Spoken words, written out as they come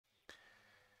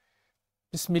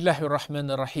Bismillahir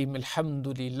Rahmanir Rahim.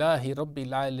 Alhamdulillahi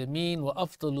Rabbil Alameen. Wa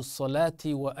afdalus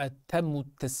salati wa atammu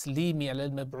taslimi ala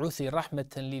al-mab'uthi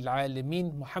rahmatan lil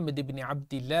alameen. Muhammad ibn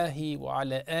Abdillahi wa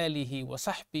ala alihi wa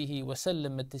sahbihi wa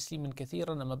sallam tasliman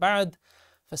kathiran. Amma ba'd.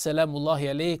 Fasalamullahi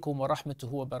alaykum wa rahmatuhu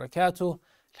wa barakatuh.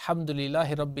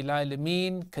 Alhamdulillahi Rabbil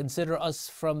Alameen. Consider us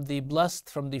from the blessed,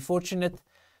 from the fortunate,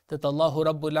 that Allah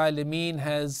Rabbul Alameen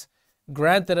has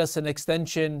granted us an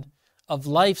extension of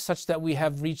life such that we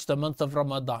have reached the month of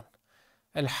Ramadan.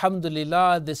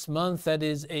 Alhamdulillah, this month that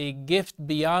is a gift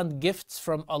beyond gifts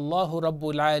from Allah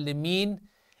Rabbul Alameen,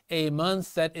 a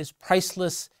month that is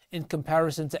priceless in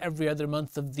comparison to every other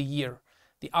month of the year.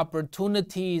 The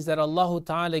opportunities that Allah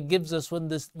Ta'ala gives us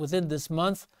within this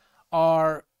month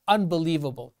are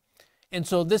unbelievable. And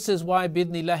so this is why,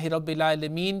 bidnillahi Rabbil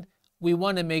Alameen, we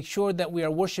want to make sure that we are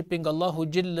worshipping Allah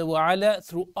Jalla wa Ala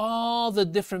through all the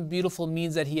different beautiful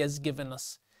means that He has given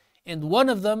us. And one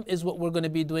of them is what we're going to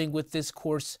be doing with this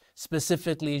course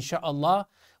specifically, inshaAllah,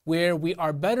 where we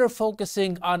are better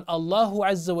focusing on Allah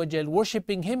Azza wa Jal,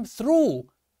 worshipping Him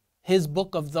through His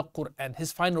book of the Qur'an,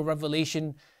 His final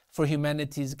revelation for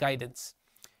humanity's guidance.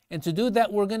 And to do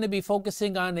that, we're going to be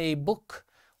focusing on a book,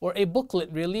 or a booklet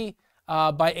really,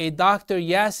 by a Dr.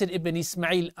 Yasir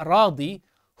Ismail Rady,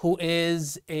 who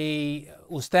is a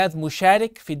Ustad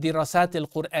Musharik fi Dirasat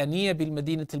al-Qur'aniyya bil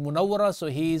Medina al-Munawwara. So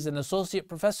he's an associate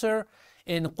professor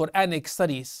in Quranic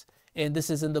studies. And this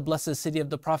is in the blessed city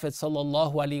of the Prophet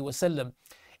sallallahu alaihi wasallam.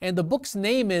 And the book's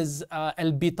name is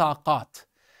Al-Bitaqat.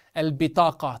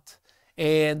 Al-Bitaqat.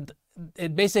 And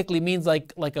it basically means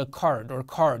like a card, or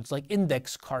cards, like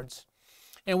index cards.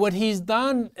 And what he's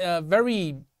done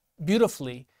very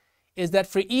beautifully is that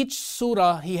for each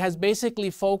surah, he has basically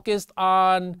focused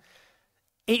on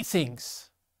 8 things.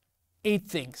 8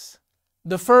 things.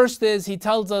 The first is he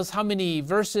tells us how many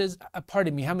verses, how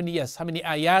many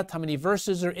ayat, how many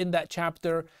verses are in that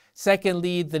chapter.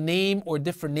 Secondly, the name or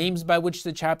different names by which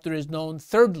the chapter is known.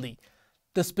 Thirdly,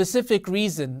 the specific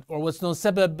reason, or what's known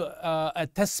sabab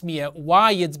at-tasmiyah,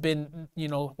 why it's been,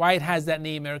 why it has that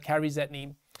name or carries that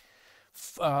name.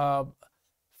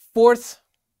 Fourth,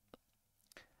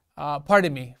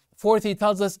 he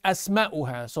tells us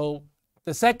asma'uha. So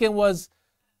the second was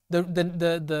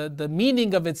the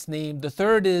meaning of its name. The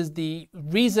third is the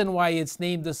reason why it's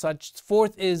named as such.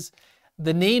 Fourth is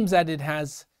the names that it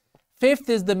has. Fifth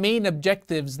is the main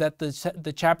objectives that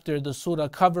the chapter, the surah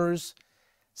covers.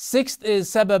 Sixth is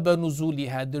sabab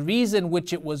nuzuliha, the reason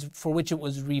for which it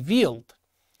was revealed.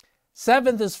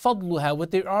 Seventh is fadluha, what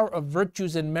there are of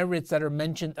virtues and merits that are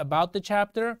mentioned about the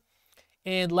chapter.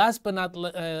 And last but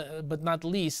not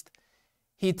least,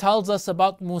 he tells us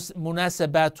about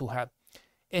munasabatuha.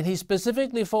 And he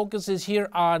specifically focuses here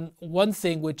on one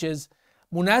thing, which is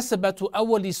munasabatu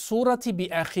awwali surati bi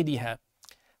akhiriha.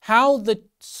 How the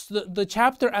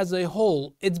chapter as a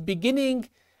whole, its beginning,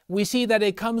 we see that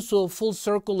it comes to a full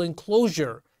circle and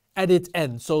closure at its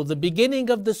end. So the beginning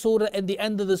of the surah and the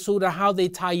end of the surah, how they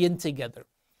tie in together.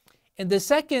 And the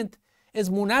second is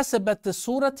munasabat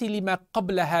surati lima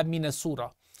qablaha min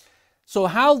surah. So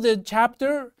how the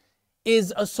chapter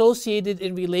is associated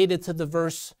and related to the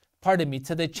verse, to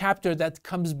the chapter that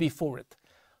comes before it.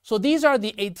 So these are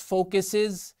the 8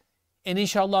 focuses, and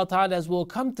inshallah ta'ala, as we'll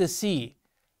come to see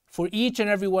for each and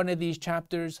every one of these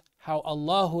chapters, how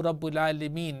Allahu Rabbul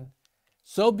Alameen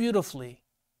so beautifully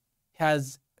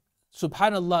has,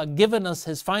 subhanallah, given us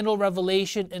His final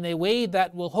revelation in a way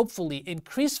that will hopefully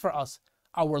increase for us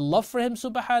our love for Him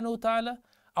subhanahu wa ta'ala,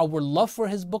 our love for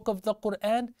His book of the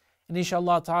Qur'an, and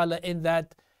inshallah ta'ala, in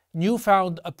that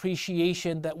newfound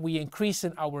appreciation, that we increase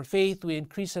in our faith, we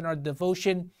increase in our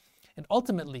devotion, and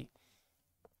ultimately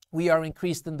we are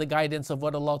increased in the guidance of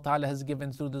what Allah ta'ala has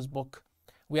given through this book.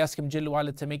 We ask Him Jalla wa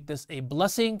Ala to make this a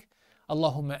blessing.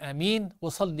 Allahumma ameen. Wa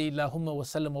salli Allahumma wa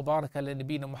sallam wa baraka ala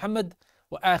nabina Muhammad.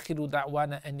 Wa akhiru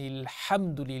da'wana anil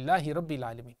hamdulillahi Rabbil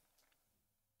Alameen.